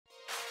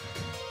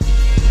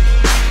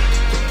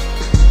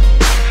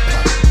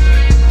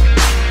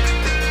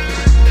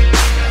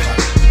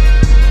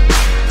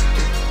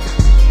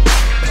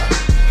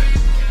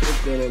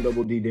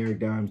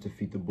dimes,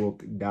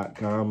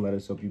 defeatthebook.com. Let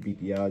us help you beat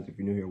the odds. If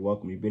you're new here,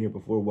 welcome. You've been here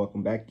before,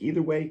 welcome back.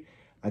 Either way,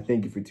 I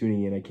thank you for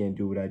tuning in. I can't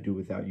do what I do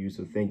without you,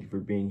 so thank you for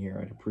being here.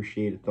 I'd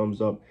appreciate a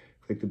thumbs up,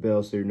 click the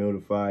bell so you're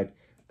notified,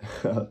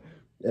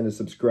 and a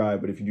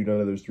subscribe. But if you do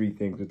none of those three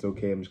things, it's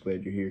okay. I'm just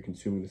glad you're here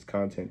consuming this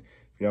content.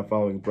 If you're not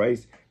following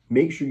Bryce,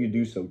 make sure you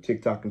do so.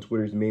 TikTok and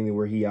Twitter is mainly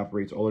where he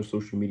operates. All our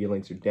social media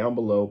links are down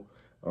below.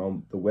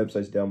 The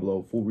website's down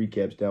below, full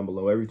recaps down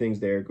below. Everything's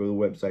there. Go to the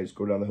website,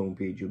 scroll down the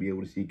homepage. You'll be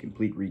able to see a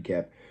complete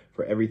recap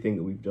for everything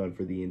that we've done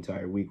for the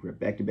entire week. We're at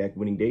back-to-back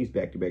winning days,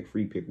 back-to-back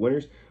free pick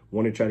winners.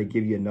 Want to try to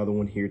give you another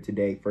one here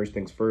today. First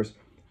things first,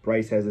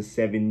 Bryce has a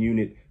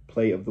 7-unit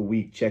play of the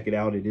week. Check it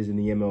out. It is in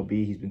the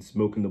MLB. He's been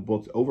smoking the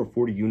books, over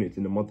 40 units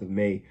in the month of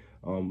May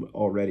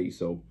already.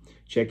 So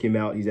check him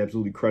out. He's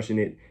absolutely crushing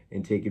it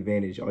and take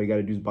advantage. All you got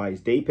to do is buy his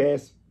day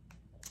pass,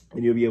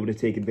 and you'll be able to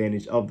take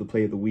advantage of the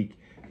play of the week.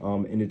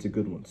 And it's a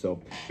good one.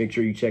 So make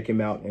sure you check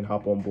him out and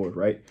hop on board,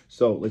 right?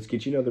 So let's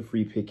get you another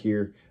free pick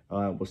here.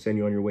 We'll send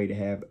you on your way to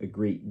have a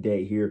great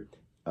day here.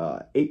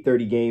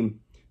 8:30 game,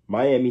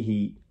 Miami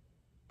Heat,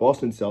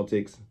 Boston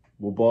Celtics.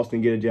 Will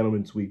Boston get a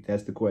gentleman's sweep?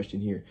 That's the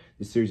question here.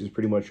 This series is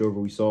pretty much over.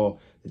 We saw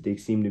that they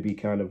seemed to be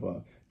kind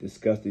of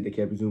disgusted. They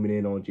kept zooming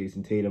in on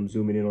Jason Tatum,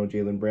 zooming in on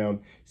Jaylen Brown,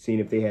 seeing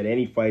if they had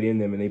any fight in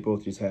them, and they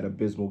both just had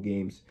abysmal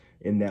games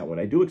in that one.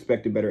 I do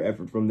expect a better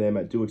effort from them.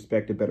 I do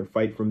expect a better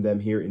fight from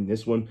them here in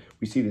this one.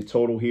 We see the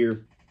total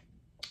here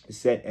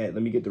set at,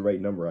 let me get the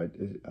right number. I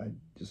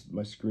just,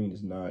 my screen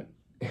is not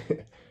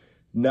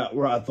not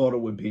where I thought it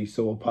would be,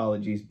 so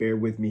apologies. Bear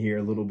with me here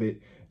a little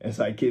bit as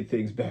I get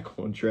things back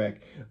on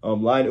track.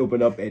 Line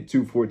opened up at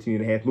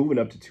 214.5, moving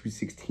up to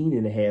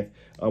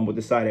 216.5, with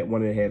the side at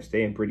 1.5,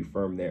 staying pretty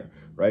firm there,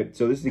 right?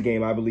 So this is a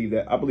game I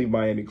believe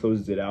Miami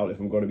closes it out. If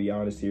I'm going to be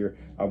honest here,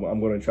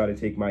 I'm going to try to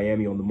take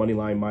Miami on the money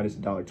line minus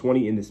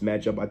 $1.20 in this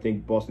matchup. I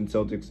think Boston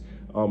Celtics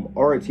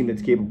are a team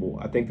that's capable.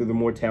 I think they're the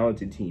more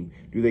talented team.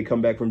 Do they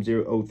come back from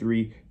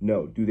 0-3?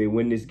 No. Do they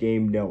win this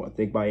game? No. I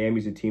think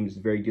Miami's a team that's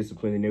very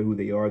disciplined. They know who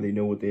they are. They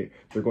know what they're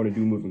going to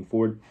do moving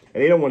forward.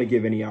 And they don't want to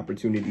give any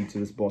opportunity to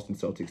this Boston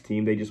Celtics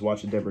team. They just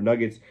watched the Denver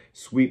Nuggets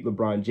sweep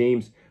LeBron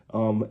James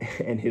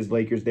and his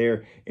Lakers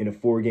there in a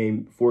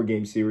four-game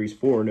series,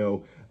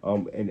 4-0.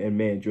 And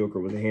man, Joker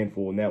was a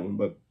handful in that one.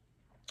 But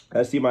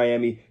I see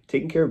Miami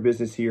taking care of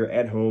business here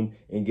at home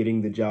and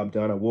getting the job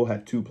done. I will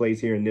have two plays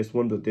here in this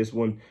one, but this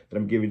one that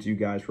I'm giving to you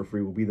guys for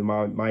free will be the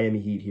Miami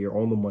Heat here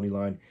on the money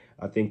line.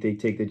 I think they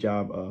take the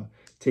job,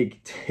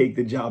 take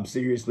the job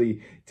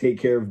seriously, take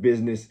care of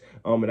business.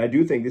 And I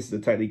do think this is a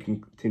tightly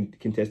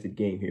contested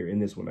game here in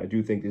this one. I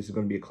do think this is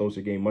going to be a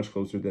closer game, much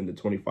closer than the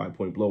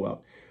 25-point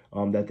blowout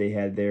that they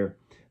had there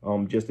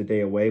just a day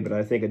away. But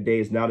I think a day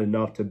is not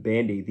enough to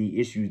band-aid the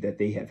issues that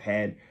they have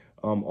had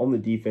on the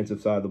defensive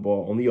side of the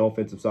ball, on the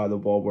offensive side of the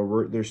ball,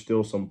 where there's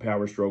still some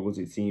power struggles,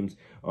 it seems.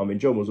 And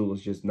Joe Mazzulla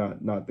is just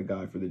not the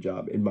guy for the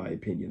job, in my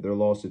opinion. Their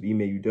loss of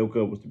Ime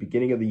Udoka was the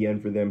beginning of the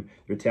end for them.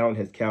 Their talent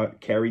has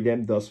carried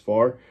them thus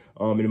far.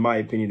 And in my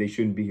opinion, they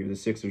shouldn't be here. The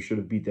Sixers should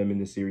have beat them in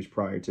the series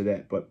prior to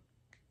that. But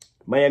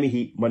Miami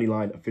Heat, money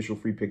line, official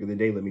free pick of the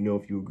day. Let me know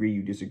if you agree,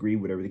 you disagree,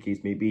 whatever the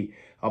case may be.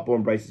 Hop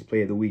on Bryce's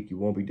play of the week. You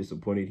won't be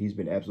disappointed. He's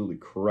been absolutely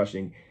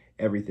crushing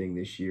everything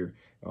this year.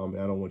 And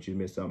I don't want you to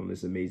miss out on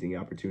this amazing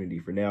opportunity.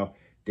 For now,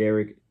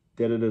 Derek,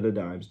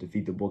 dimes,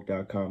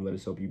 defeatthebook.com. Let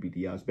us help you beat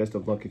the odds. Best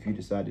of luck if you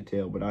decide to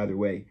tail. But either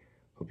way,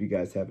 hope you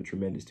guys have a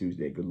tremendous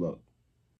Tuesday. Good luck.